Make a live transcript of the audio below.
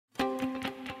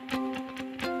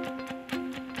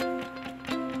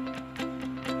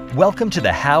Welcome to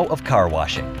the How of Car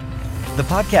Washing, the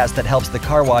podcast that helps the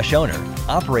car wash owner,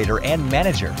 operator, and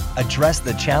manager address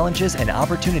the challenges and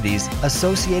opportunities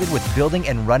associated with building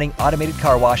and running automated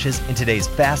car washes in today's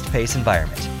fast-paced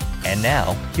environment. And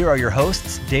now, here are your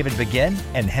hosts, David Begin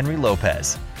and Henry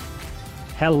Lopez.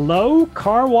 Hello,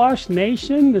 Car Wash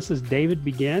Nation. This is David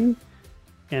Begin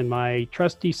and my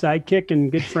trusty sidekick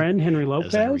and good friend, Henry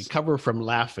Lopez. As I recover from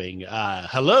laughing,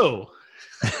 hello.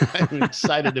 I'm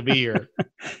excited to be here.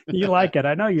 You like it.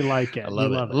 I know you like it. I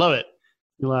love it.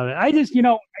 You love it. I just,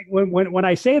 when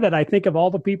I say that, I think of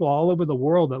all the people all over the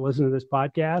world that listen to this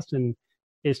podcast, and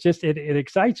it's just, it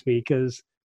excites me because,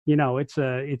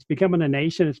 it's becoming a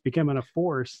nation. It's becoming a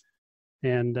force.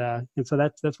 And so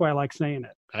that's why I like saying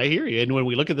it. I hear you. And when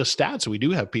we look at the stats, we do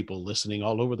have people listening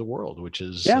all over the world, which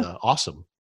is awesome.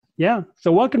 Yeah.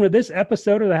 So welcome to this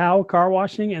episode of the How of Car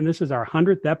Washing. And this is our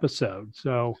 100th episode.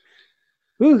 So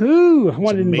woohoo! I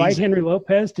wanted to invite Henry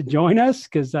Lopez to join us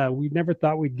because we never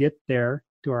thought we'd get there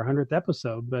to our 100th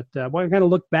episode. But we're going to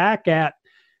look back at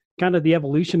kind of the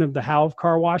evolution of the How of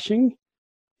Car Washing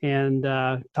and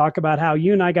talk about how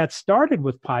you and I got started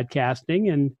with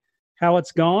podcasting and how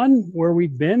it's gone, where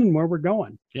we've been, and where we're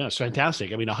going. Yeah, it's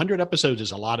fantastic. I mean, 100 episodes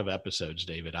is a lot of episodes,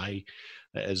 David.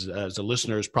 As the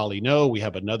listeners probably know, we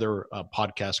have another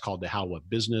podcast called The How of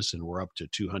Business, and we're up to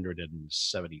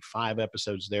 275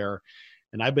 episodes there.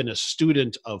 And I've been a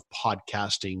student of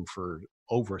podcasting for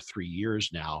over 3 years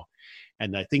now.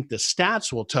 And I think the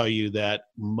stats will tell you that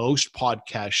most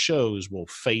podcast shows will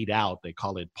fade out. They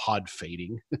call it pod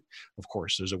fading. Of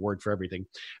course, there's a word for everything.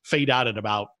 Fade out at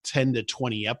about 10 to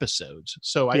 20 episodes.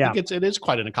 So I think it is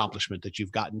quite an accomplishment that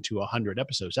you've gotten to 100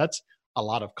 episodes. That's a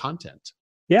lot of content.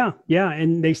 Yeah.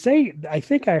 And they say, I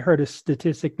think I heard a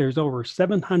statistic, there's over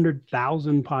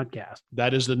 700,000 podcasts.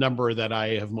 That is the number that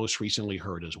I have most recently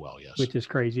heard as well, yes. Which is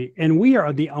crazy. And we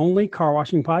are the only car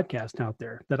washing podcast out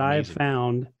there that I have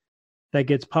found that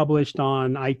gets published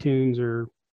on iTunes or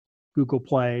Google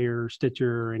Play or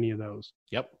Stitcher or any of those.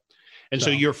 Yep. And so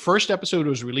your first episode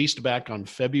was released back on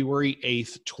February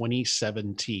 8th,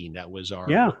 2017. That was our,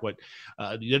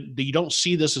 you don't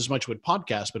see this as much with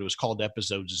podcasts, but it was called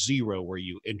episode 0, where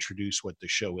you introduce what the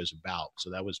show is about. So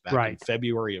that was back in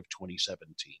February of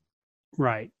 2017.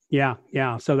 Right. Yeah.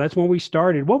 So that's when we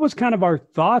started. What was kind of our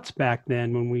thoughts back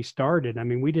then when we started? I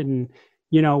mean, we didn't,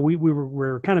 we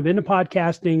were kind of into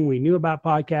podcasting. We knew about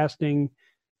podcasting.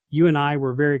 You and I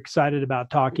were very excited about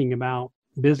talking about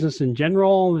business in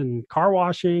general and car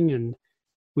washing. And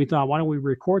we thought, why don't we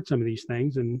record some of these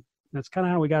things? And that's kind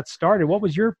of how we got started. What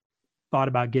was your thought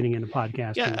about getting into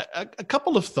podcasting? Yeah, a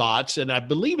couple of thoughts. And I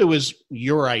believe it was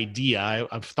your idea.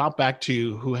 I've thought back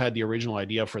to who had the original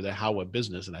idea for the How of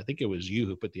Business. And I think it was you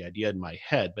who put the idea in my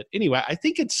head. But anyway, I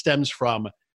think it stems from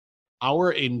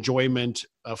our enjoyment.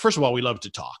 First of all, we love to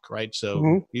talk, right?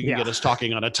 So you can get us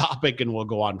talking on a topic and we'll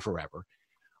go on forever.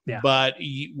 Yeah. But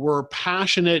we're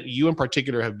passionate. You in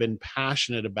particular have been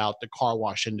passionate about the car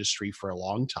wash industry for a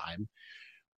long time.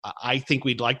 I think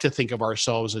we'd like to think of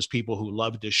ourselves as people who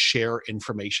love to share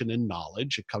information and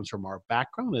knowledge. It comes from our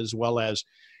background, as well as,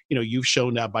 you've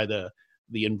shown that by the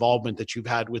involvement that you've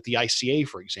had with the ICA,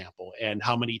 for example, and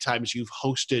how many times you've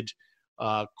hosted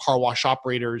car wash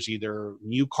operators, either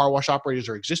new car wash operators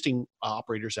or existing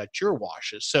operators at your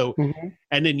washes. So,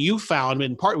 and then you found,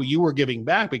 in part, you were giving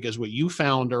back because what you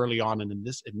found early on in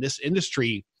this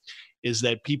industry is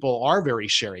that people are very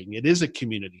sharing. It is a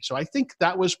community. So I think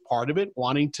that was part of it,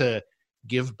 wanting to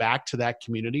give back to that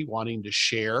community, wanting to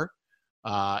share,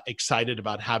 excited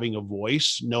about having a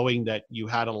voice, knowing that you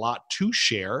had a lot to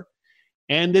share.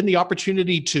 And then the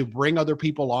opportunity to bring other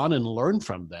people on and learn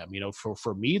from them.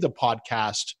 For me, the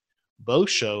podcast, both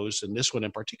shows, and this one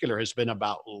in particular, has been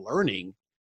about learning.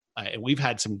 And we've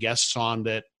had some guests on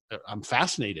that I'm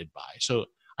fascinated by. So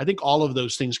I think all of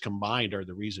those things combined are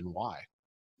the reason why.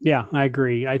 Yeah, I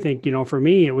agree. I think, for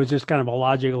me, it was just kind of a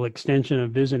logical extension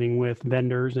of visiting with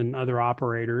vendors and other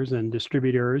operators and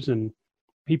distributors and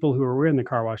people who are in the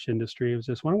car wash industry. It was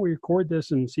just, why don't we record this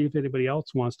and see if anybody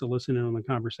else wants to listen in on the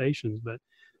conversations? But,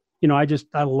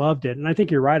 I loved it. And I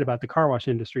think you're right about the car wash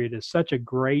industry. It is such a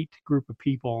great group of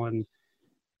people.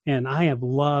 And I have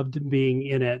loved being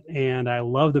in it. And I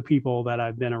love the people that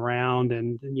I've been around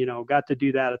and, got to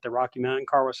do that at the Rocky Mountain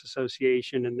Car Wash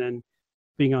Association. And then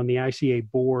being on the ICA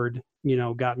board,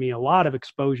 got me a lot of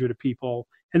exposure to people.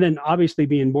 And then obviously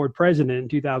being board president in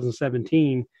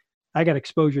 2017, I got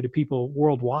exposure to people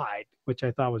worldwide, which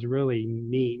I thought was really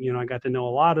neat. I got to know a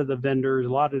lot of the vendors, a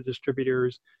lot of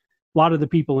distributors, a lot of the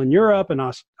people in Europe and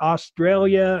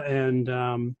Australia and,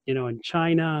 in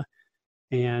China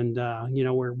and,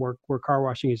 where car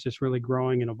washing is just really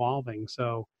growing and evolving.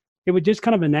 So it was just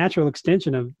kind of a natural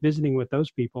extension of visiting with those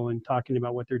people and talking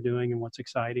about what they're doing and what's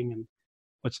exciting and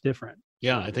what's different.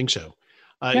 Yeah, I think so.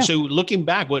 Yeah. So looking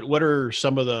back, what are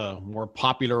some of the more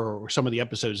popular or some of the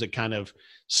episodes that kind of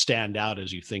stand out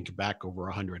as you think back over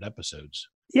 100 episodes?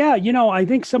 Yeah, I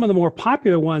think some of the more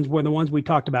popular ones were the ones we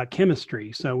talked about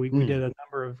chemistry. So we did a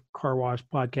number of car wash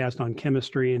podcasts on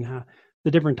chemistry and how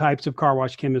the different types of car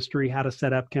wash chemistry, how to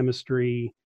set up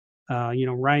chemistry.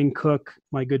 Ryan Cook,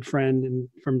 my good friend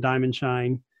from Diamond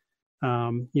Shine, we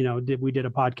did a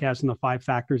podcast on the 5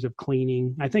 factors of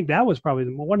cleaning. I think that was probably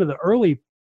one of the early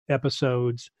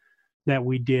episodes that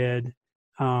we did,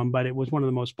 but it was one of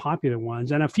the most popular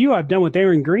ones. And a few I've done with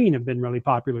Aaron Green have been really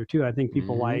popular too. I think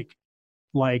people like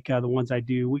the ones I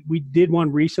do. We did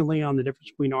one recently on the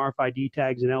difference between RFID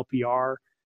tags and LPR.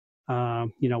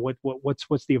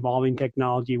 What's the evolving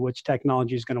technology? Which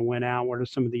technology is going to win out? What are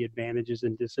some of the advantages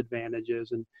and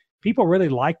disadvantages? And people really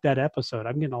liked that episode.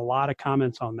 I'm getting a lot of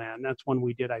comments on that, and that's one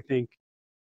we did, I think,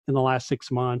 in the last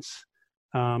 6 months.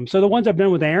 So the ones I've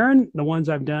done with Aaron, the ones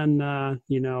I've done,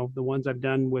 the ones I've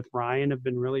done with Ryan have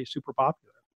been really super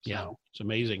popular. So. Yeah, it's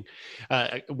amazing.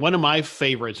 One of my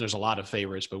favorites, there's a lot of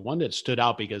favorites, but one that stood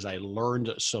out because I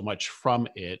learned so much from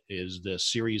it is the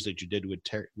series that you did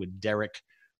with Derek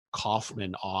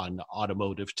Kaufman on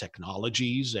automotive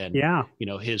technologies and,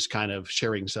 his kind of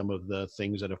sharing some of the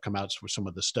things that have come out for some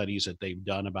of the studies that they've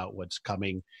done about what's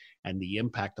coming and the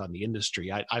impact on the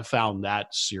industry. I found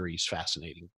that series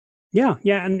fascinating. Yeah.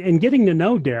 And getting to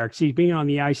know Derek, he's being on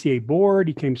the ICA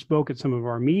board. He spoke at some of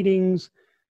our meetings.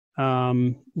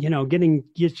 Getting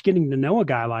to know a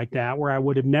guy like that, where I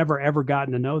would have never ever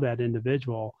gotten to know that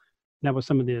individual. That was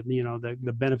some of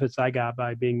the benefits I got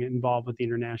by being involved with the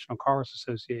International Car Wash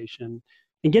Association,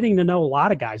 and getting to know a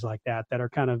lot of guys like that are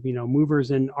kind of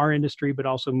movers in our industry, but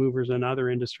also movers in other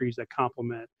industries that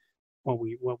complement what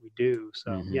we do.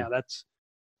 So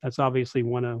that's obviously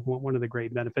one of the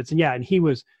great benefits. And he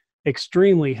was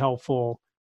extremely helpful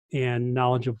and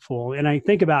knowledgeable. And I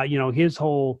think about, his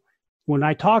whole, when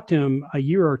I talked to him a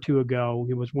year or two ago,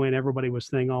 it was when everybody was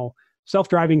saying, oh,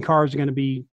 self-driving cars are going to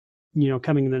be,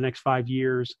 coming in the next 5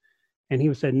 years. And he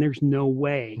was saying, there's no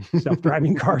way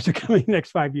self-driving cars are coming in the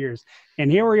next 5 years.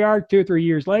 And here we are 2 or 3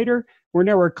 years later, we're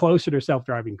nowhere closer to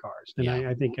self-driving cars. And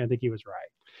I think he was right.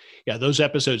 Yeah, those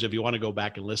episodes, if you want to go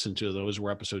back and listen to those,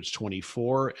 were episodes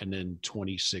 24 and then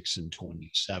 26 and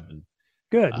 27.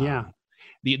 Good, yeah.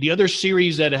 The other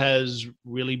series that has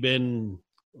really been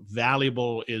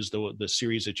valuable is the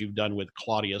series that you've done with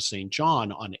Claudia St.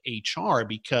 John on HR,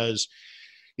 because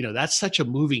that's such a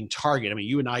moving target. I mean,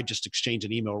 you and I just exchanged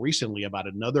an email recently about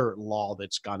another law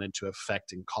that's gone into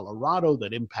effect in Colorado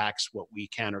that impacts what we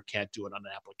can or can't do it on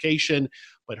an application.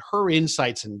 But her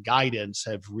insights and guidance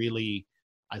have really,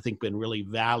 I think, been really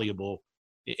valuable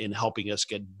in helping us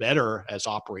get better as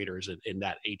operators in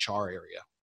that HR area.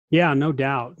 Yeah, no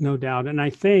doubt. And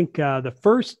I think the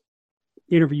first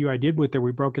interview I did with her,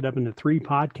 we broke it up into 3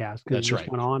 podcasts because it just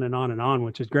went on and on and on,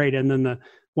 which is great. And then the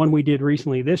one we did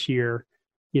recently this year,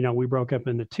 we broke up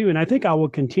into 2. And I think I will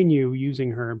continue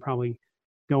using her and probably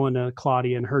going to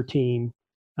Claudia and her team.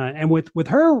 And with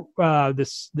her, the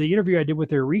interview I did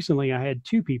with her recently, I had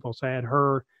 2 people. So I had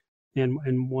her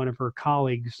and one of her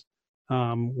colleagues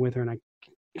with her, and I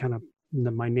kind of, the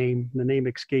name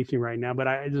escapes me right now, but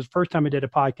this is the first time I did a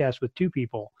podcast with 2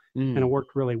 people, and it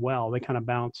worked really well. They kind of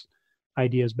bounced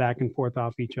ideas back and forth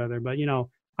off each other. But,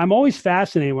 I'm always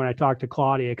fascinated when I talk to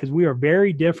Claudia because we are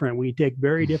very different. We take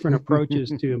very different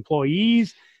approaches to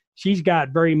employees. She's got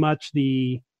very much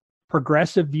the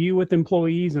progressive view with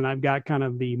employees, and I've got kind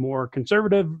of the more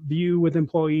conservative view with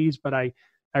employees, but I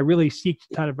really seek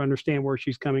to kind of understand where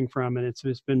she's coming from. And it's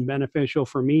been beneficial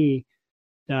for me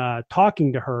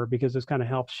talking to her because it's kind of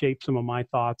helped shape some of my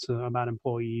thoughts about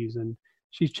employees, and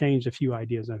she's changed a few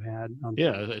ideas I've had.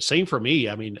 Yeah, same for me.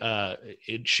 I mean,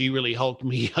 she really helped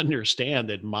me understand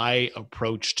that my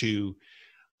approach to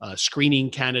screening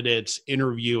candidates,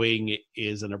 interviewing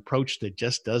is an approach that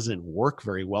just doesn't work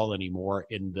very well anymore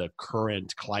in the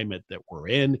current climate that we're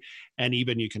in. And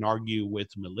even you can argue with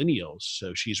millennials.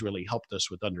 So she's really helped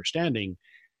us with understanding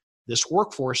this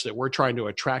workforce that we're trying to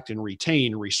attract and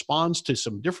retain responds to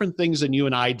some different things than you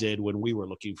and I did when we were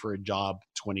looking for a job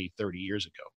 20, 30 years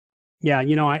ago. Yeah,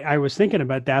 I was thinking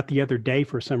about that the other day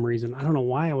for some reason. I don't know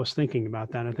why I was thinking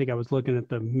about that. I think I was looking at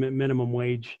the minimum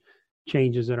wage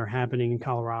changes that are happening in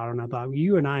Colorado, and I thought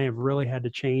you and I have really had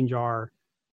to change our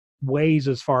ways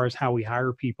as far as how we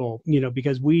hire people.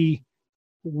 Because we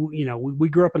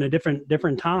grew up in a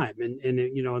different time, and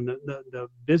the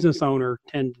business owner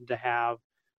tended to have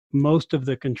most of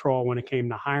the control when it came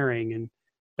to hiring, and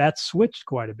that's switched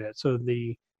quite a bit. So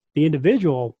the the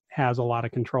individual has a lot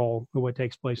of control of what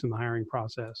takes place in the hiring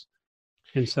process.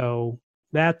 And so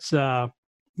that's,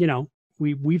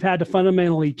 we've had to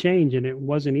fundamentally change, and it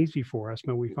wasn't easy for us,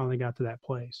 but we finally got to that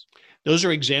place. Those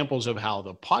are examples of how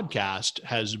the podcast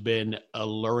has been a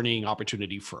learning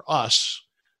opportunity for us,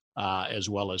 as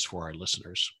well as for our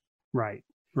listeners. Right.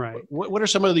 Right. What are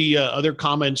some of the other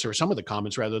comments, or some of the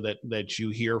comments rather, that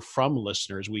you hear from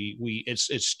listeners?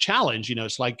 It's challenge,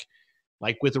 it's like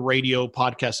with the radio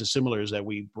podcast is similar, is that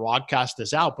we broadcast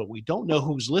this out, but we don't know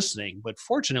who's listening. But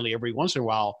fortunately, every once in a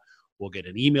while, we'll get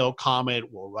an email comment,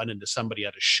 we'll run into somebody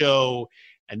at a show,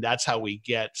 and that's how we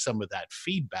get some of that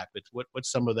feedback. But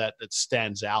what's some of that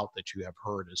stands out that you have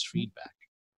heard as feedback?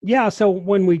 Yeah. So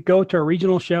when we go to a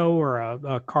regional show or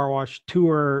a car wash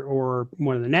tour or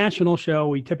one of the national show,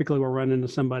 we typically will run into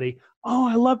somebody. Oh,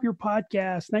 I love your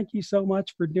podcast. Thank you so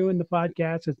much for doing the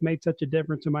podcast. It's made such a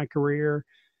difference in my career.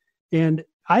 And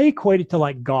I equate it to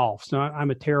like golf. So I'm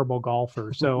a terrible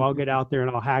golfer. So I'll get out there and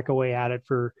I'll hack away at it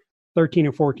for 13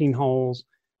 or 14 holes.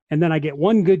 And then I get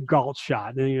one good golf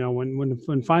shot. And,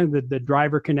 when finally the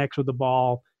driver connects with the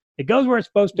ball, it goes where it's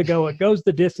supposed to go. It goes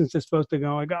the distance it's supposed to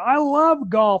go. I go, I love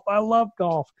golf. I love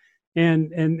golf.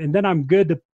 And then I'm good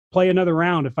to play another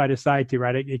round if I decide to,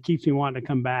 right? It keeps me wanting to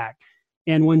come back.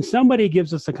 And when somebody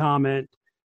gives us a comment,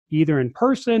 either in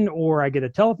person or I get a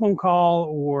telephone call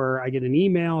or I get an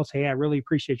email, say, hey, I really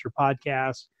appreciate your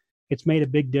podcast. It's made a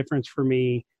big difference for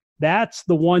me. That's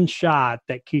the one shot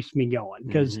that keeps me going,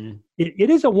 because it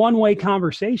is a one-way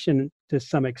conversation to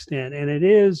some extent. And it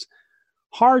is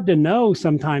hard to know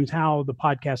sometimes how the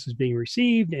podcast is being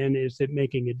received and is it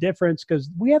making a difference, because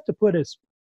we have to put a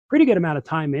pretty good amount of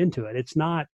time into it. It's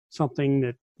not something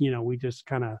that, we just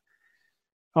kind of,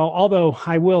 although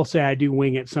I will say I do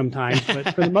wing it sometimes,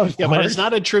 but for the most part. But it's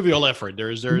not a trivial effort.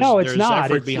 There's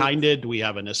effort behind it. We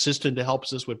have an assistant that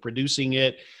helps us with producing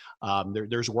it.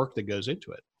 There's work that goes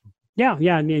into it. Yeah.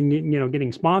 And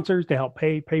getting sponsors to help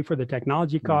pay for the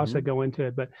technology costs that go into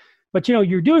it. But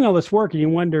you're doing all this work and you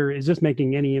wonder, is this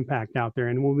making any impact out there?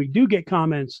 And when we do get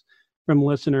comments from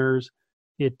listeners,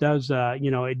 it does,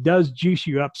 it does juice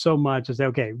you up so much as,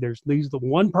 okay, there's the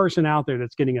one person out there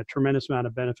that's getting a tremendous amount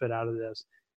of benefit out of this.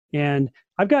 And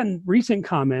I've gotten recent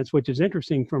comments, which is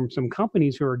interesting, from some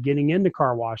companies who are getting into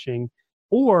car washing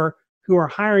or who are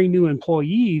hiring new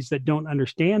employees that don't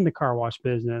understand the car wash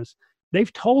business.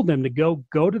 They've told them to go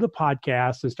to the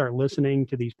podcast and start listening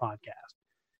to these podcasts.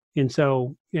 And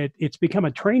so it's become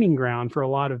a training ground for a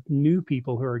lot of new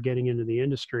people who are getting into the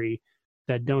industry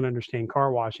that don't understand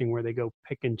car washing, where they go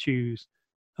pick and choose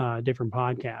different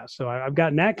podcasts. So I've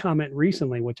gotten that comment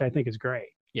recently, which I think is great.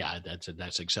 Yeah,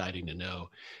 that's exciting to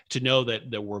know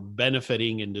that we're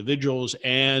benefiting individuals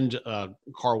and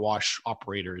car wash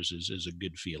operators is a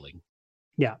good feeling.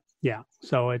 Yeah.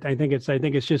 So I think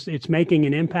it's making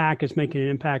an impact. It's making an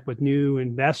impact with new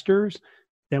investors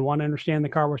that want to understand the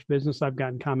car wash business. I've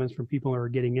gotten comments from people who are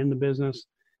getting in the business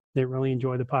that really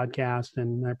enjoy the podcast,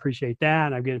 and I appreciate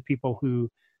that. I've gotten people who,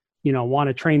 want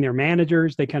to train their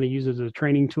managers. They kind of use it as a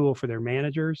training tool for their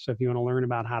managers. So if you want to learn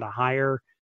about how to hire,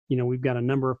 we've got a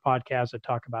number of podcasts that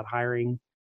talk about hiring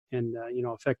and,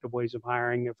 effective ways of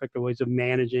hiring, effective ways of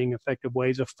managing, effective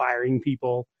ways of firing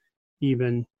people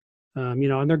even,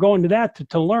 and they're going to that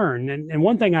to learn. And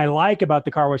one thing I like about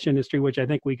the car wash industry, which I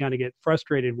think we kind of get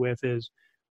frustrated with, is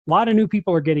a lot of new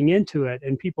people are getting into it,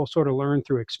 and people sort of learn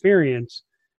through experience,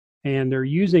 and they're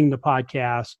using the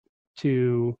podcast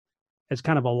as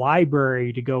kind of a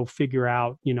library to go figure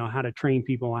out, how to train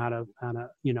people, how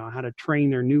to train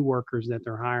their new workers that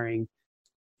they're hiring.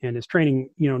 And it's training,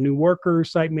 new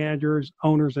workers, site managers,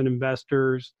 owners, and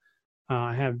investors.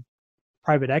 I have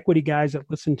private equity guys that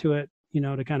listen to it,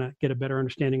 to kind of get a better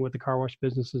understanding what the car wash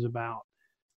business is about.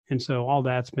 And so all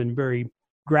that's been very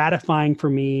gratifying for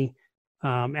me.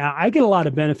 I get a lot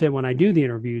of benefit when I do the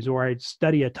interviews, or I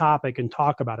study a topic and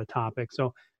talk about a topic.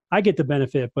 So I get the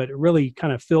benefit, but it really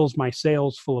kind of fills my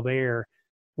sails full of air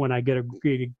when I get a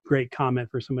great comment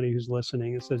for somebody who's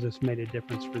listening. It says it's made a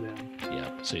difference for them. Yeah,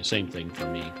 same thing for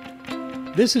me.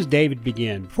 This is David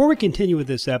Begin. Before we continue with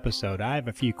this episode, I have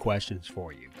a few questions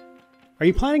for you. Are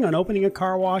you planning on opening a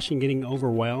car wash and getting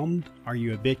overwhelmed? Are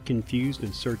you a bit confused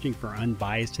and searching for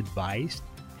unbiased advice?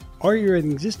 Or you're an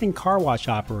existing car wash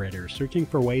operator searching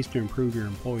for ways to improve your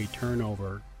employee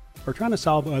turnover or trying to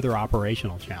solve other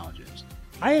operational challenges?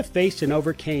 I have faced and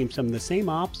overcame some of the same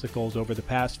obstacles over the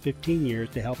past 15 years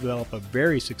to help develop a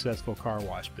very successful car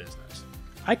wash business.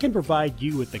 I can provide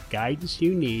you with the guidance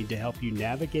you need to help you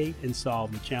navigate and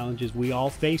solve the challenges we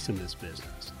all face in this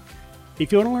business.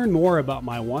 If you want to learn more about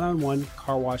my one-on-one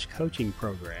car wash coaching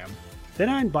program, then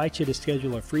I invite you to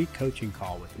schedule a free coaching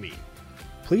call with me.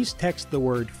 please text the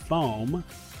word foam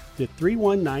to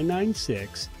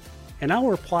 31996, and I'll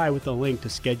reply with a link to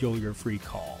schedule your free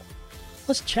call.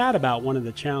 Let's chat about one of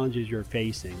the challenges you're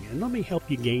facing, and let me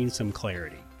help you gain some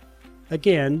clarity.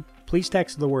 Again, please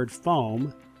text the word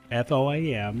foam,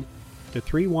 F-O-A-M, to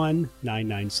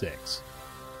 31996.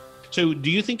 So do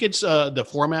you think it's the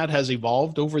format has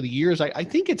evolved over the years? I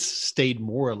think it's stayed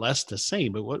more or less the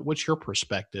same, but what's your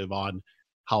perspective on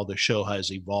how the show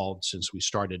has evolved since we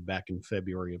started back in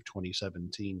February of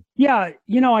 2017? Yeah,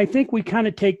 I think we kind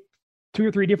of take 2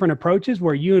 or 3 different approaches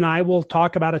where you and I will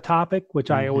talk about a topic, which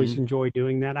I always enjoy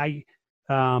doing that. I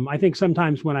think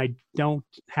sometimes when I don't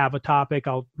have a topic,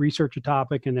 I'll research a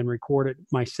topic and then record it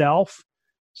myself.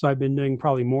 So I've been doing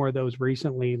probably more of those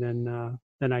recently than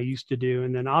I used to do.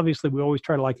 And then obviously we always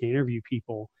try to interview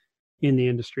people in the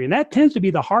industry. And that tends to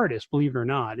be the hardest, believe it or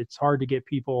not. It's hard to get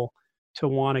people to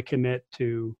want to commit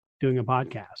to doing a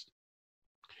podcast.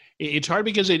 It's hard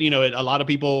because a lot of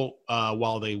people,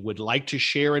 while they would like to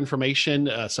share information,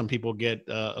 some people get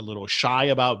a little shy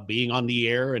about being on the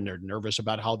air, and they're nervous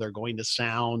about how they're going to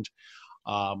sound.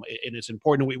 And it's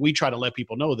important. We try to let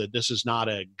people know that this is not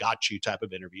a got you type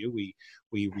of interview. We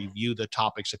review the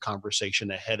topics of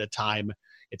conversation ahead of time.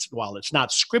 While it's not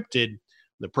scripted,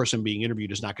 the person being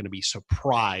interviewed is not going to be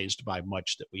surprised by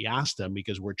much that we ask them,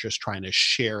 because we're just trying to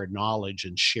share knowledge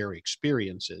and share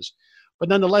experiences. But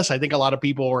nonetheless, I think a lot of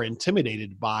people are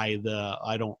intimidated by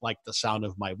I don't like the sound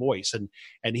of my voice.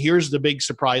 And here's the big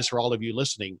surprise for all of you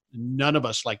listening. None of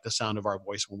us like the sound of our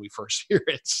voice when we first hear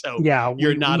it. So yeah,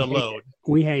 you're not alone.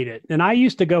 We hate it. And I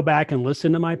used to go back and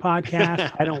listen to my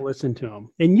podcast. I don't listen to them.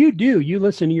 And you do. You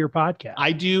listen to your podcast.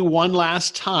 I do one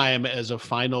last time as a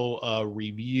final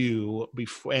review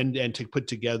before and to put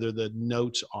together the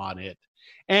notes on it.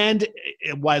 And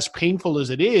as painful as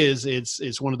it is,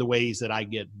 it's one of the ways that I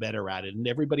get better at it. And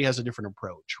everybody has a different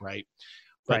approach, right?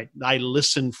 But right. I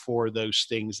listen for those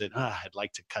things that I'd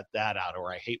like to cut that out,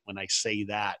 or I hate when I say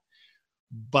that.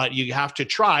 But you have to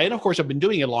try. And of course, I've been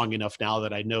doing it long enough now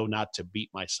that I know not to beat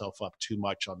myself up too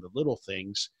much on the little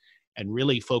things, and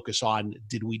really focus on,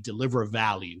 did we deliver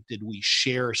value? Did we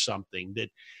share something? Did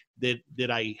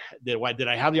I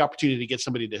have the opportunity to get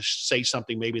somebody to say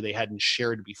something maybe they hadn't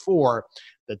shared before,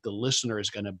 that the listener is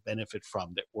going to benefit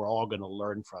from, that we're all going to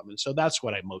learn from? And so that's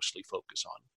what I mostly focus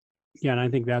on. Yeah, and I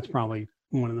think that's probably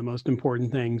one of the most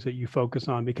important things that you focus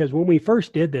on, because when we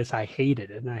first did this, I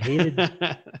hated it. And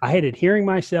I hated hearing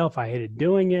myself. I hated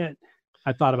doing it.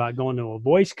 I thought about going to a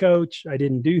voice coach. I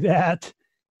didn't do that.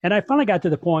 And I finally got to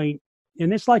the point,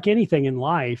 and it's like anything in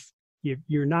life,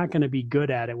 you're not going to be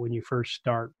good at it when you first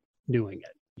start doing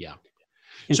it. Yeah.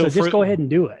 And so just go ahead and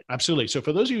do it. Absolutely. So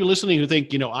for those of you listening who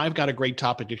think, I've got a great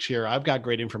topic to share, I've got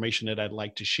great information that I'd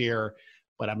like to share,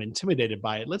 but I'm intimidated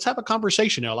by it, let's have a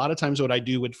conversation. Now, a lot of times what I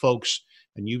do with folks,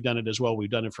 and you've done it as well, we've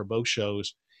done it for both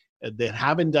shows, that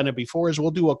haven't done it before, is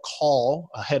we'll do a call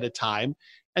ahead of time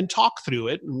and talk through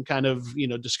it and kind of,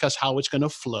 discuss how it's going to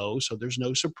flow, so there's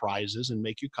no surprises, and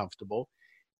make you comfortable.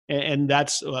 And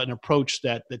that's an approach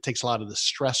that takes a lot of the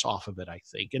stress off of it, I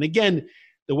think. And again,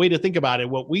 the way to think about it,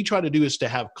 what we try to do is to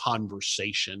have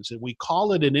conversations. And we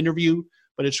call it an interview,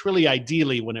 but it's really,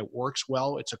 ideally, when it works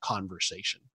well, it's a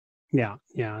conversation. Yeah.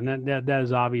 And that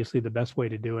is obviously the best way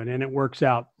to do it. And it works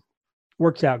out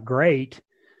great.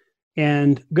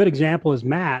 And good example is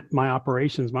Matt, my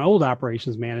old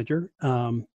operations manager.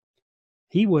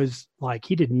 He was like,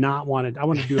 he did not want to, I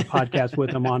wanted to do a podcast with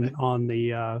him on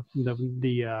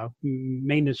the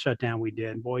maintenance shutdown we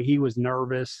did. Boy, he was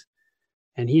nervous.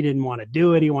 And he didn't want to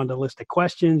do it. He wanted a list of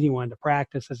questions. He wanted to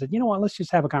practice. I said, you know what, let's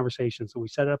just have a conversation. So we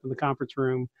set it up in the conference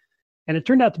room, and it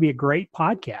turned out to be a great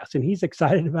podcast. And he's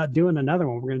excited about doing another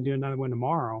one. We're going to do another one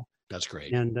tomorrow. That's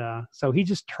great. And so he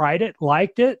just tried it,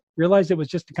 liked it, realized it was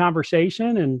just a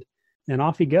conversation, and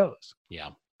off he goes. Yeah.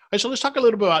 All right, so let's talk a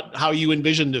little bit about how you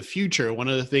envision the future. One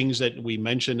of the things that we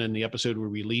mentioned in the episode we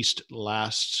released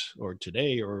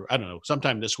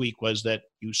sometime this week, was that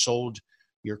you sold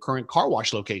your current car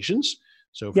wash locations.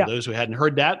 So for those who hadn't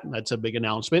heard that, that's a big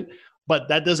announcement. But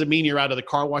that doesn't mean you're out of the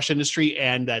car wash industry,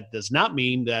 and that does not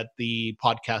mean that the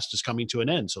podcast is coming to an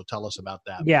end. So tell us about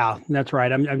that. Yeah, that's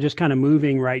right. I'm just kind of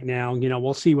moving right now.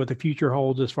 We'll see what the future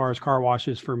holds as far as car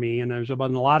washes for me. And there's been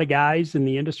a lot of guys in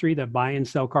the industry that buy and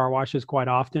sell car washes quite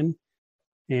often.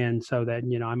 And so that,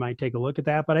 I might take a look at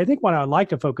that. But I think what I would like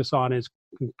to focus on is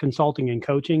consulting and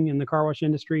coaching in the car wash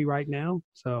industry right now.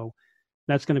 So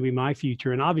that's going to be my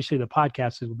future. And obviously the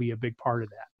podcast will be a big part of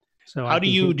that. So how do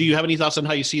you have any thoughts on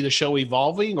how you see the show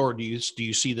evolving, or do you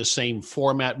see the same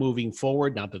format moving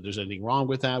forward? Not that there's anything wrong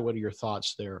with that. What are your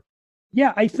thoughts there?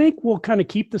 Yeah, I think we'll kind of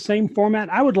keep the same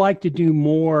format. I would like to do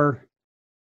more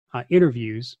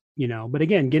interviews, but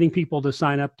again, getting people to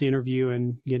sign up to interview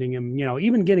and getting them,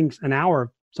 even getting an hour of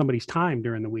somebody's time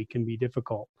during the week can be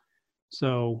difficult.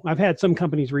 So I've had some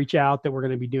companies reach out that we're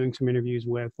going to be doing some interviews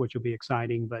with, which will be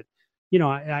exciting. But,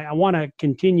 I want to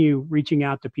continue reaching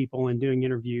out to people and doing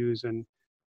interviews and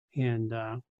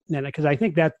because I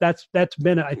think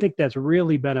that's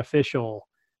really beneficial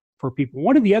for people.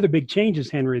 One of the other big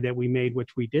changes, Henry, that we made,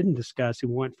 which we didn't discuss, we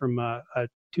went from a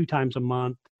 2 times a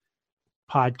month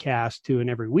podcast to an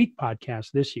every week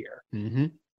podcast this year. Mm-hmm.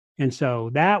 And so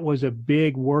that was a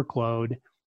big workload.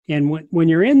 And when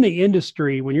you're in the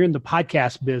industry, when you're in the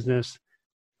podcast business,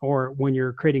 or when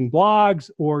you're creating blogs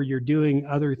or you're doing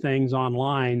other things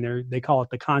online, they call it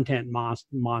the content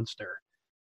monster.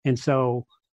 And so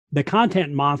the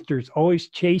content monster's always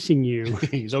chasing you.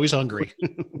 He's always hungry.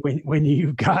 when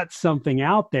you've got something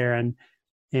out there,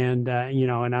 and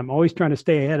I'm always trying to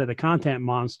stay ahead of the content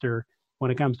monster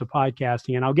when it comes to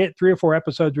podcasting. And I'll get 3 or 4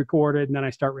 episodes recorded, and then I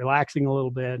start relaxing a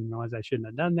little bit and realize I shouldn't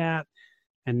have done that.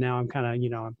 And now I'm kind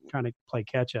of, I'm trying to play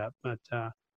catch up. But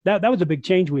that was a big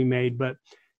change we made. But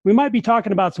we might be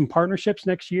talking about some partnerships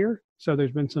next year. So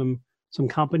there's been some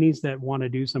companies that want to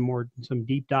do some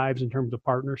deep dives in terms of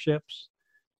partnerships.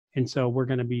 And so we're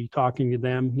going to be talking to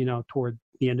them, toward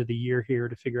the end of the year here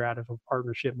to figure out if a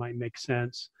partnership might make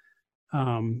sense,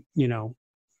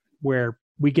 where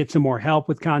we get some more help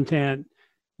with content.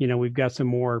 We've got some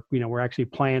more, we're actually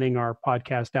planning our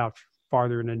podcast out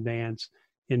farther in advance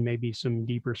and maybe some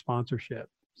deeper sponsorship.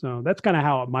 So that's kind of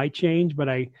how it might change. But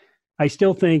I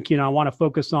still think, I want to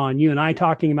focus on you and I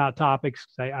talking about topics.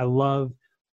 I love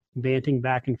banting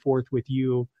back and forth with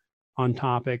you on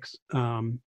topics.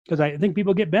 Because I think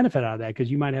people get benefit out of that, because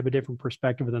you might have a different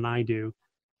perspective than I do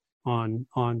on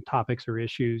topics or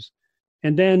issues.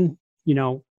 And then,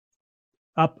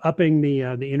 upping the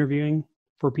interviewing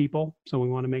for people. So we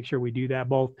want to make sure we do that,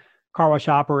 both car wash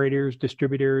operators,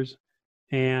 distributors,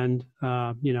 and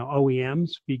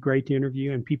OEMs. Be great to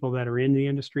interview, and people that are in the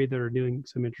industry that are doing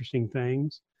some interesting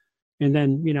things. And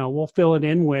then, we'll fill it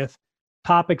in with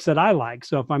topics that I like.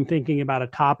 So if I'm thinking about a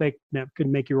topic that could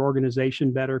make your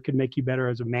organization better, could make you better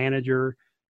as a manager,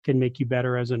 can make you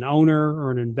better as an owner or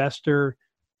an investor,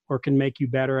 or can make you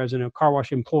better as a car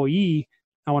wash employee,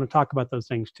 I want to talk about those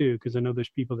things too, because I know there's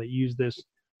people that use this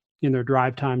in their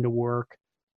drive time to work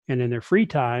and in their free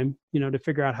time, to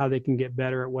figure out how they can get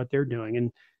better at what they're doing.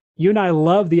 And you and I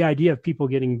love the idea of people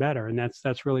getting better. And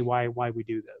that's really why we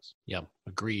do this. Yeah,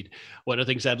 agreed. One of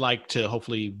the things I'd like to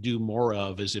hopefully do more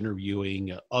of is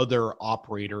interviewing other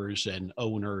operators and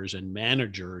owners and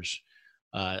managers.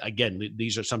 Again,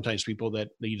 these are sometimes people that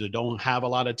either don't have a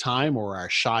lot of time or are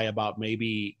shy about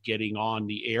maybe getting on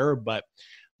the air, but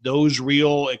those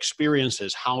real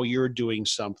experiences, how you're doing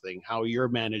something, how you're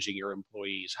managing your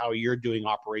employees, how you're doing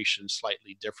operations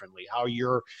slightly differently, how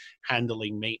you're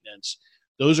handling maintenance.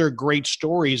 Those are great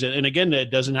stories. And again, it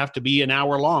doesn't have to be an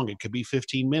hour long. It could be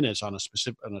 15 minutes on a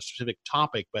specific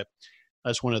topic, but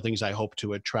that's one of the things I hope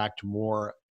to attract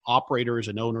more operators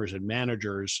and owners and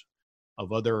managers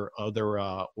of other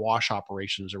wash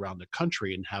operations around the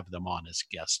country and have them on as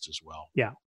guests as well.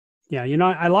 Yeah. Yeah.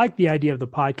 I like the idea of the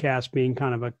podcast being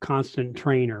kind of a constant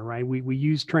trainer, right? We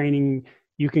use training.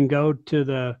 You can go to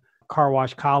the car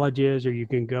wash colleges, or you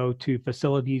can go to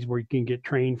facilities where you can get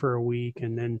trained for a week.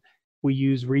 And then we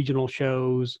use regional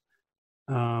shows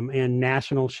and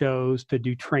national shows to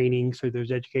do training. So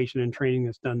there's education and training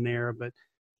that's done there. But,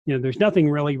 there's nothing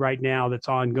really right now that's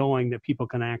ongoing that people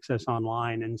can access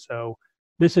online. And so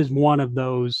this is one of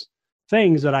those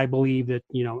things that I believe that,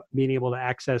 being able to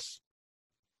access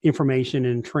information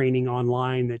and training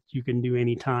online that you can do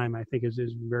anytime, I think is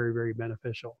very, very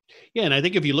beneficial. Yeah. And I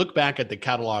think if you look back at the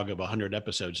catalog of 100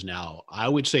 episodes now, I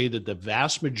would say that the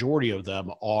vast majority of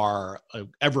them are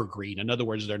evergreen. In other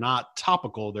words, they're not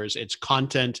topical. It's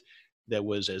content that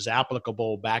was as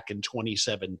applicable back in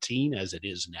 2017 as it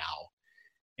is now.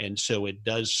 And so it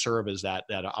does serve as that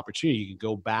opportunity. You can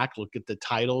go back, look at the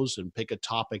titles and pick a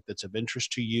topic that's of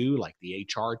interest to you, like the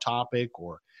HR topic,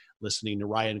 or listening to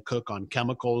Ryan Cook on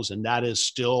chemicals. And that is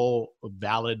still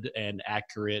valid and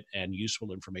accurate and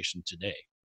useful information today.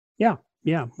 Yeah.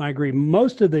 Yeah, I agree.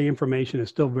 Most of the information is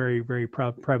still very, very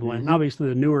prevalent. Mm-hmm. Obviously,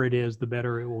 the newer it is, the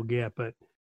better it will get. But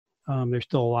there's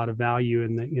still a lot of value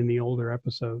in the older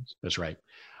episodes. That's right.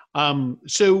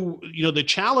 So, the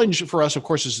challenge for us, of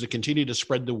course, is to continue to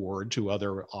spread the word to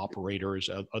other operators,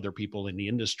 other people in the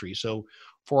industry. So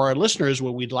for our listeners,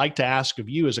 what we'd like to ask of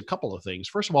you is a couple of things.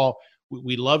 First of all,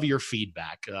 we love your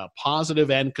feedback, positive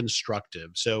and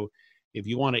constructive. So if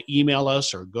you want to email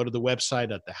us or go to the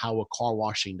website at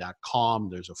thehowofcarwashing.com,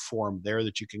 there's a form there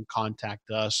that you can contact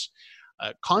us.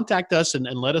 contact us and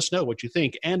let us know what you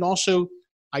think. And also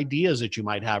ideas that you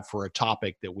might have for a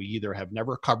topic that we either have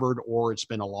never covered or it's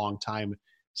been a long time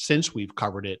since we've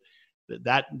covered it.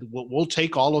 That we'll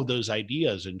take all of those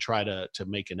ideas and try to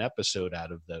make an episode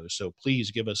out of those. So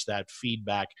please give us that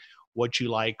feedback, what you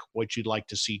like, what you'd like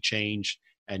to see changed,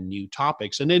 and new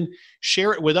topics, and then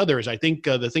share it with others. I think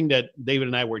the thing that David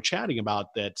and I were chatting about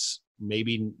that's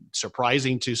maybe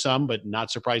surprising to some, but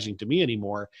not surprising to me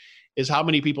anymore, is how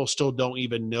many people still don't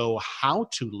even know how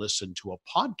to listen to a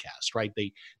podcast, right?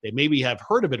 They maybe have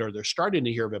heard of it or they're starting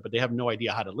to hear of it, but they have no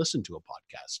idea how to listen to a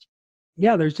podcast.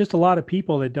 Yeah, there's just a lot of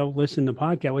people that don't listen to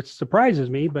podcasts, which surprises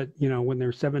me. But, when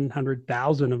there's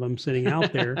 700,000 of them sitting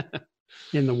out there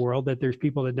in the world, that there's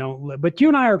people that don't. But you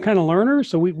and I are kind of learners.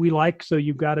 So so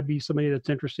you've got to be somebody that's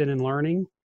interested in learning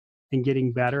and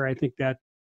getting better. I think that,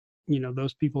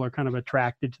 those people are kind of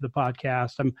attracted to the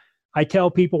podcast. I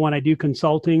tell people when I do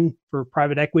consulting for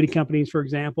private equity companies, for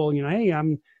example, hey,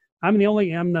 I'm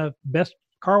the best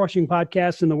car washing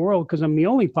podcast in the world because I'm the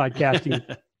only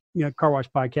podcasting car wash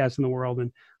podcast in the world.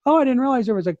 And, I didn't realize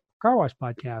there was a car wash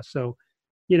podcast. So,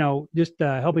 just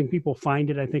helping people find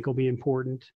it, I think will be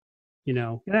important,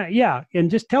 and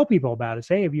just tell people about it.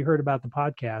 Say, have you heard about the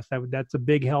podcast? That's a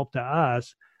big help to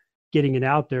us getting it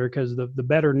out there, because the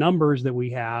better numbers that we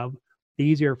have, the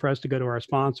easier for us to go to our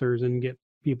sponsors and get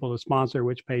people to sponsor,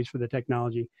 which pays for the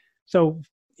technology. So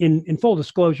in full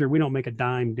disclosure, we don't make a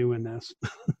dime doing this.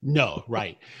 No,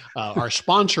 right. Our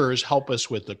sponsors help us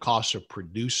with the cost of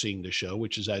producing the show,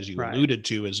 which is, as you alluded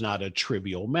to, is not a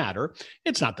trivial matter.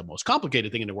 It's not the most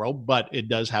complicated thing in the world, but it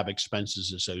does have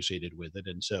expenses associated with it.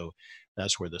 And so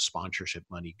that's where the sponsorship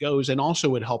money goes. And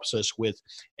also it helps us with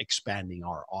expanding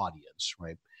our audience,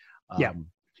 right?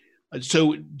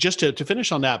 So just to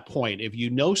finish on that point, if you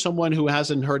know someone who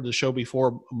hasn't heard the show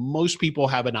before, most people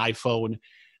have an iPhone.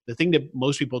 The thing that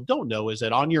most people don't know is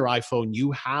that on your iPhone,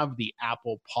 you have the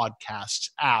Apple Podcasts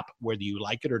app, whether you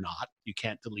like it or not. You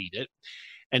can't delete it.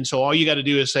 And so all you got to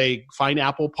do is say, find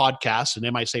Apple Podcasts, and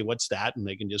they might say, what's that? And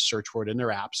they can just search for it in their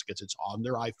apps because it's on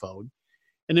their iPhone.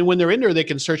 And then when they're in there, they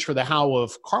can search for the How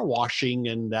of Car Washing,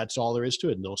 and that's all there is to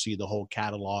it. And they'll see the whole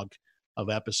catalog of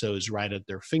episodes right at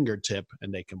their fingertip,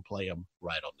 and they can play them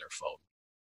right on their phone.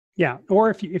 Yeah. Or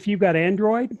if you've got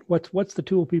Android, what's the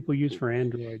tool people use for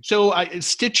Android? So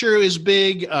Stitcher is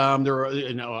big. There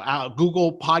are,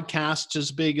 Google Podcasts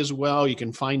is big as well. You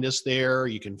can find us there.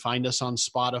 You can find us on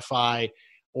Spotify,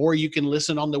 or you can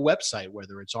listen on the website,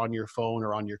 whether it's on your phone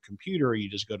or on your computer. You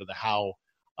just go to the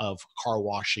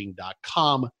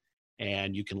howofcarwashing.com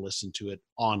and you can listen to it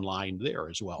online there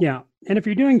as well. Yeah. And if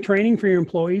you're doing training for your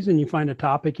employees and you find a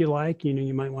topic you like,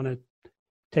 you might want to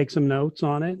take some notes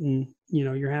on it, and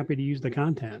you're happy to use the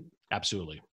content.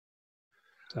 Absolutely.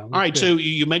 So, all right. Good. So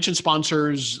you mentioned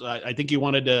sponsors. I think you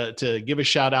wanted to give a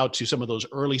shout out to some of those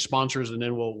early sponsors, and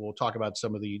then we'll talk about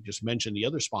some of just mention the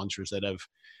other sponsors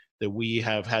that we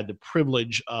have had the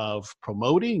privilege of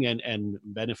promoting and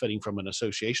benefiting from an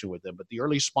association with them. But the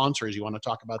early sponsors, you want to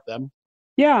talk about them?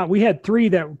 Yeah, we had 3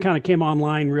 that kind of came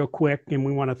online real quick, and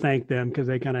we want to thank them because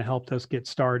they kind of helped us get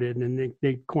started, and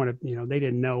they kind of, they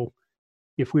didn't know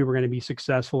if we were going to be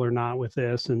successful or not with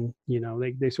this. And,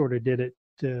 they sort of did it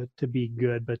to be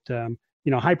good. But,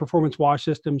 High Performance Wash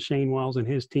Systems, Shane Wells and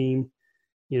his team,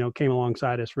 came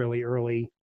alongside us really early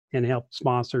and helped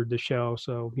sponsor the show.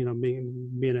 So,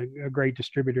 being a great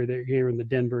distributor there here in the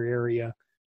Denver area.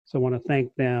 So I want to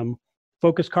thank them.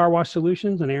 Focus Car Wash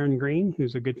Solutions and Aaron Green,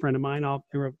 who's a good friend of mine. All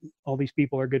these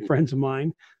people are good friends of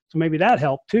mine. So maybe that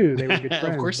helped too. They were good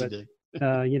friends. Of course it did.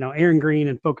 Aaron Green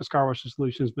and Focus Car Wash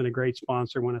Solutions has been a great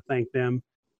sponsor. I want to thank them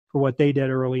for what they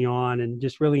did early on, and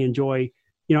just really enjoy.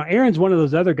 Aaron's one of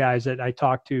those other guys that I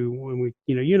talk to when we,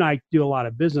 you and I do a lot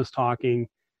of business talking,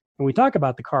 and we talk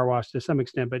about the car wash to some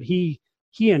extent, but he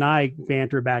and I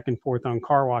banter back and forth on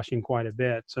car washing quite a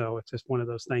bit. So it's just one of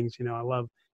those things, I love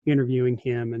interviewing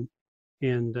him, and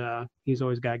he's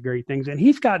always got great things, and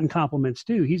he's gotten compliments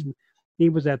too. He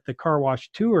was at the car wash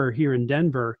tour here in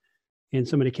Denver, and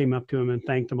somebody came up to him and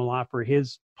thanked him a lot for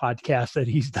his podcast that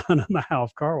he's done on the How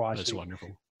of Car Washing. That's wonderful.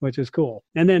 Which is cool.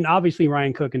 And then obviously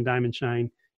Ryan Cook and Diamond Shine,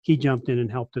 he jumped in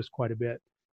and helped us quite a bit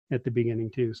at the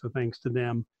beginning too. So thanks to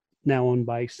them, now owned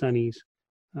by Sonny's.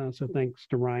 So thanks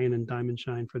to Ryan and Diamond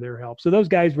Shine for their help. So those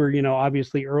guys were,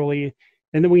 obviously early.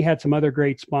 And then we had some other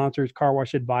great sponsors, Car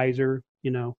Wash Advisor,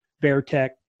 Vertec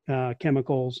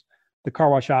Chemicals, the Car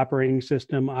Wash Operating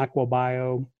System,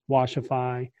 AquaBio,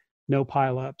 Washify, No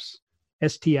Pileups,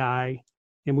 STI,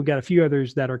 and we've got a few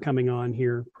others that are coming on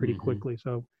here pretty quickly.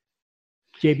 So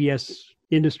JBS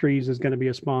Industries is going to be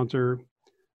a sponsor.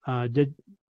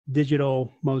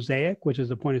 Digital Mosaic, which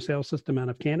is a point of sale system out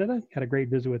of Canada. Had a great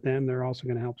visit with them. They're also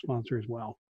going to help sponsor as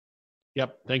well.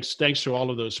 Yep. Thanks to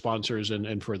all of those sponsors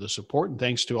and for the support. And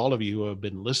thanks to all of you who have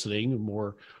been listening.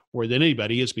 More than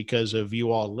anybody, is because of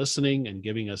you all listening and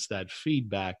giving us that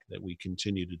feedback that we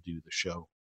continue to do the show.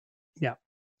 Yeah.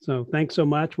 So thanks so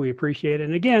much. We appreciate it.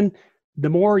 And again, the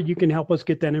more you can help us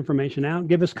get that information out,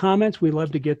 give us comments. We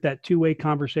love to get that two-way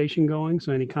conversation going.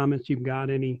 So any comments you've got,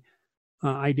 any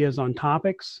ideas on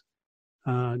topics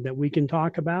that we can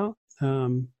talk about,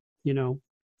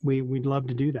 we'd love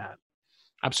to do that.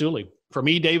 Absolutely. For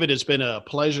me, David, it's been a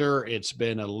pleasure. It's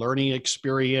been a learning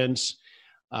experience.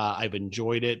 I've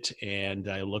enjoyed it, and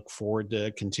I look forward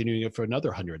to continuing it for another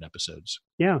 100 episodes.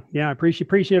 Yeah. I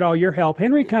appreciate all your help.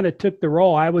 Henry kind of took the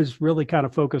role. I was really kind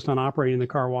of focused on operating the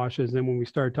car washes. And when we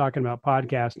started talking about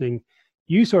podcasting,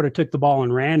 you sort of took the ball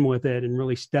and ran with it and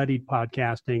really studied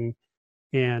podcasting.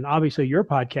 And obviously your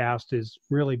podcast has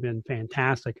really been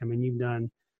fantastic. I mean, you've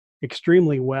done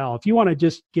extremely well. If you want to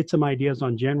just get some ideas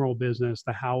on general business,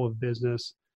 the How of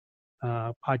Business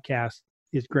podcast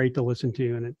is great to listen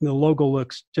to. And the logo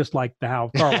looks just like the How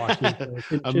of Car Washing.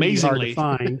 So amazingly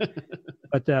hard to find.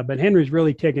 But Henry's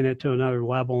really taken it to another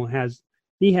level, and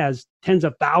he has tens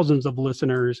of thousands of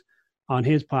listeners on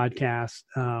his podcast.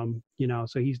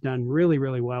 So he's done really,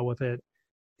 really well with it.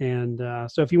 And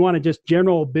so if you want to just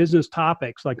general business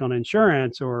topics like on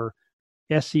insurance or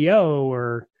SEO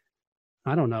or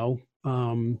I don't know,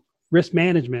 risk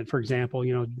management, for example,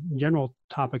 general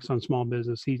topics on small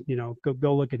business,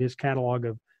 go look at his catalog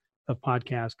of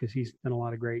podcasts, because he's done a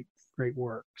lot of great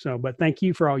work. So, but thank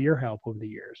you for all your help over the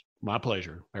years. My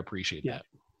pleasure. I appreciate that.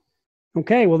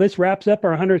 Okay. Well, this wraps up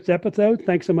our 100th episode.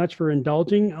 Thanks so much for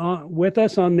indulging with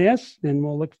us on this. And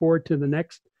we'll look forward to the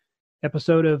next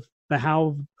episode of the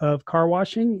How of Car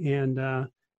Washing. And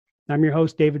I'm your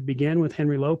host, David Begin, with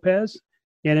Henry Lopez.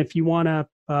 And if you want to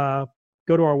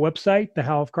go to our website,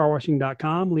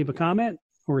 thehowofcarwashing.com, leave a comment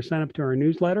or sign up to our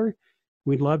newsletter.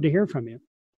 We'd love to hear from you.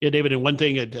 Yeah, David, and one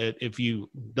thing, if you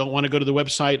don't want to go to the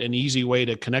website, an easy way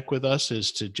to connect with us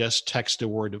is to just text the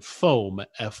word FOAM,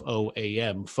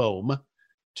 FOAM, FOAM,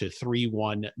 to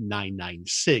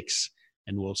 31996,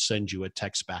 and we'll send you a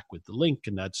text back with the link.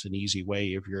 And that's an easy way.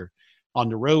 If you're on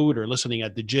the road or listening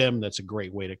at the gym, that's a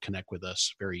great way to connect with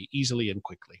us very easily and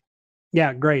quickly.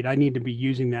 Yeah, great. I need to be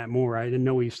using that more. I didn't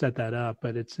know we've set that up,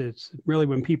 but it's really,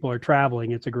 when people are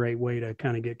traveling, it's a great way to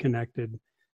kind of get connected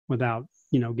without,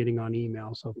 getting on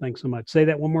email. So thanks so much. Say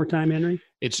that one more time, Henry.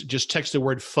 It's just text the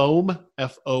word FOAM,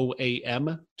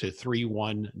 FOAM, to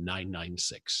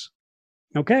 31996.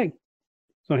 Okay.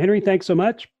 So Henry, thanks so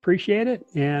much. Appreciate it.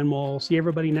 And we'll see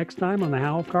everybody next time on the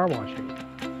How of Car Washing.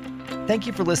 Thank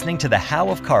you for listening to the How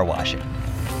of Car Washing.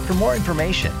 For more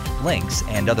information, links,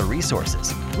 and other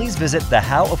resources, please visit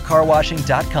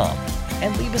thehowofcarwashing.com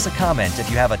and leave us a comment if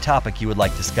you have a topic you would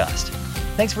like discussed.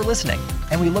 Thanks for listening,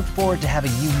 and we look forward to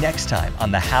having you next time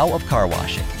on the How of Car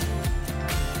Washing.